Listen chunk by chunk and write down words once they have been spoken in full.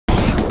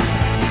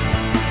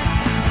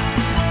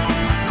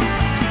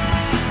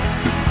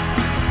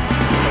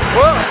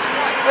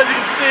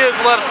is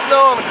a lot of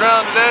snow on the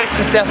ground today. It's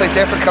just definitely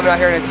different coming out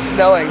here and it's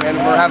snowing and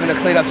we're having to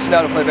clean up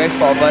snow to play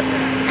baseball, but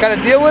kind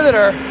of deal with it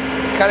or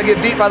kind of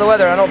get beat by the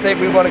weather. I don't think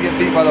we want to get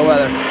beat by the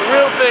weather. The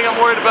real thing I'm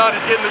worried about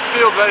is getting this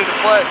field ready to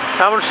play.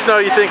 How much snow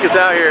you think is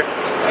out here?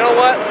 You know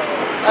what?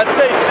 I'd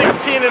say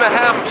 16 and a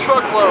half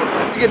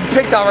truckloads. You're getting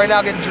picked on right now,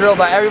 getting drilled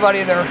by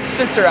everybody and their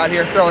sister out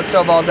here throwing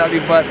snowballs at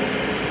me, but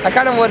I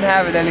kind of wouldn't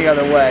have it any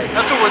other way.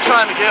 That's what we're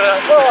trying to get at.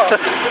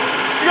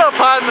 You got a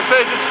pie in the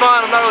face, it's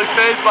fine. I'm not really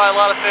fazed by a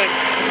lot of things.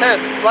 I said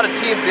it's a lot of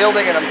team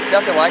building and I'm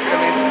definitely liking it. I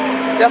mean, it's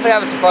definitely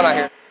having some fun out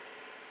here.